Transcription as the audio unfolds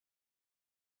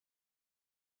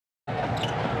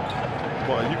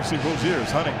Boy, you can see Rozier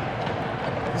is hunting.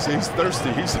 See, he's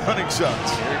thirsty. He's hunting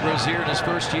shots. Eric Rozier in his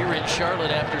first year in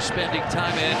Charlotte after spending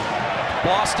time in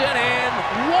Boston, and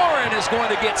Warren is going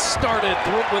to get started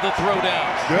with a throwdown.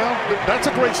 Well, that's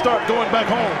a great start going back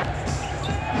home.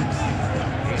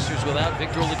 Pacers without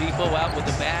Victor Oladipo out with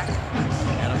the back.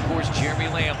 And of course, Jeremy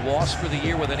Lamb lost for the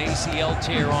year with an ACL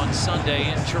tear on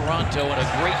Sunday in Toronto, and a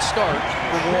great start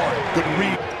for Warren. Good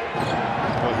read.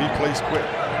 Well, he plays quick.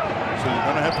 So you're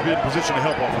going to have to be in position to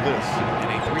help off of this.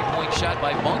 And a three-point shot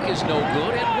by Monk is no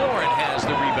good, and Warren has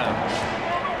the rebound.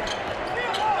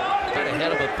 Right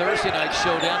ahead of a Thursday night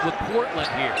showdown with Portland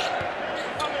here.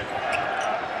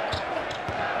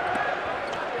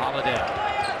 Holiday.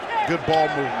 Good ball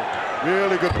movement.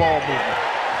 Really good ball movement.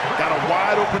 Got a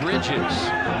wide open. Bridges.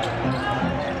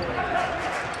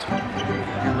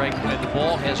 You're right, Quinn. The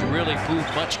ball has really moved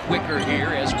much quicker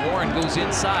here as Warren goes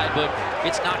inside, but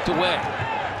it's knocked away.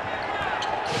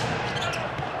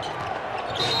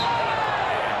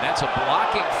 That's a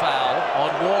blocking foul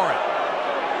on Warren.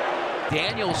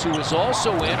 Daniels, who is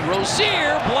also in.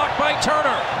 Rozier blocked by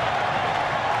Turner.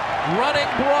 Running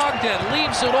Brogdon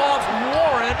leaves it off.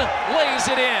 Warren lays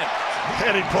it in.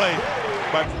 Heady play.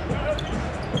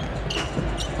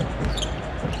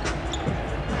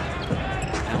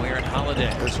 Now we're in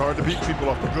Holiday. It's hard to beat people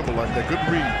off the dribble like that. Good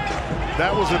read.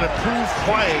 That was an improved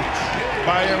play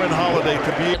by Aaron Holiday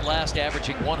to be. Last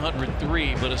averaging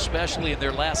 103, but especially in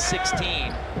their last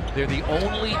 16, they're the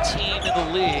only team in the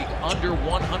league under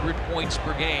 100 points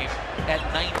per game at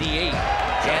 98.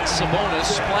 And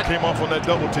Sabonis came off on that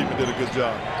double team and did a good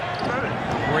job.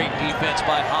 Great defense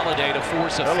by Holiday to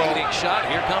force a fading shot.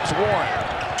 Here comes Warren.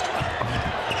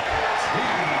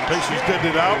 Pacers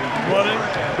getting it out, running.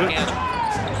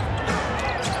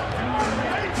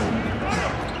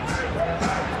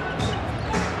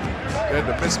 They had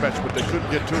the mismatch, but they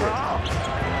couldn't get to it.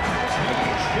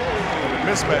 And the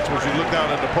mismatch was you look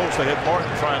down at the post, they had Martin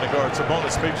trying to guard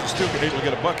Sabonis. Pacers still able to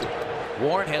get a bucket.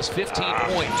 Warren has 15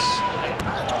 points.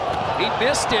 He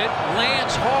missed it,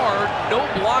 lands hard, no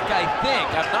block, I think.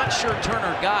 I'm not sure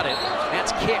Turner got it.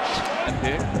 That's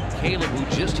kicked. Caleb, who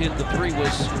just hit the three,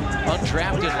 was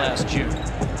undrafted last June.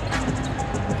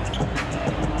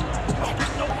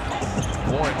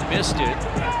 Warren missed it.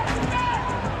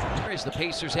 As the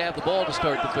Pacers have the ball to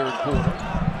start the third quarter.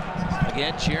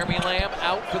 Again, Jeremy Lamb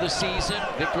out for the season.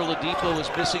 Victor Oladipo is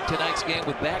missing tonight's game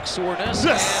with back soreness.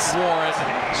 Yes. And Warren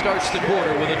starts the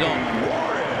quarter with a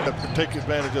dunk. Take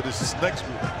advantage of this next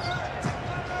group.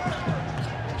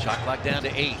 Shot clock down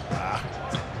to 8.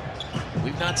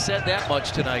 We've not said that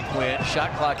much tonight, Quinn.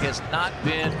 Shot clock has not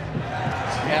been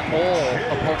at all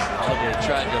a part of it,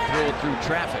 trying to throw it through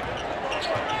traffic.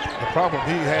 The problem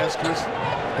he has, Chris,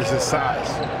 is his size.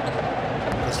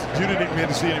 You didn't even get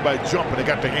to see anybody jump, and they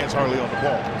got their hands hardly on the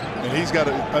ball. And he's got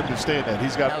to understand that.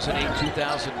 He's got 2008,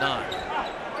 2009.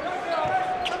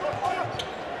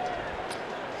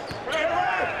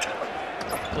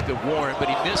 Look at Warren, but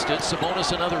he missed it.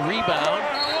 Sabonis another rebound.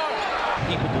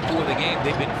 People before the game,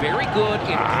 they've been very good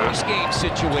in post-game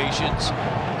situations.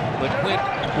 But Quinn,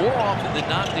 more often than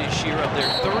not this year, of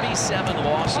their 37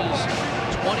 losses,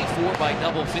 24 by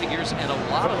double figures, and a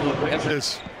lot of them have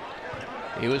this.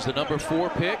 He was the number 4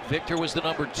 pick. Victor was the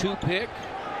number 2 pick.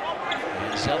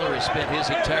 And Zeller has spent his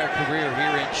entire career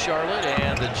here in Charlotte,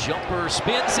 and the jumper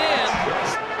spins in.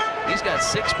 He's got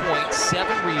 6 points,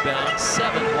 7 rebounds,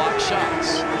 7 block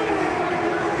shots.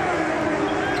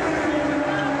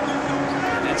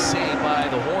 And that's saved by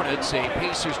the Hornets, a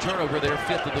Pacers turnover, their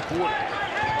 5th of the quarter.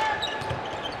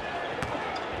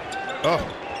 Oh,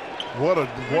 what a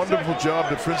wonderful job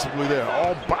defensively there.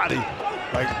 All body,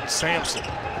 like Samson.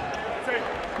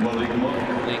 Malik Monk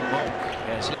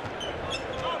has it.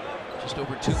 Just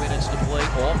over 2 minutes to play.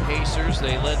 All Pacers,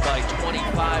 they led by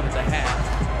 25 at the half.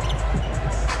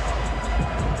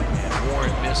 And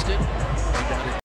Warren missed it.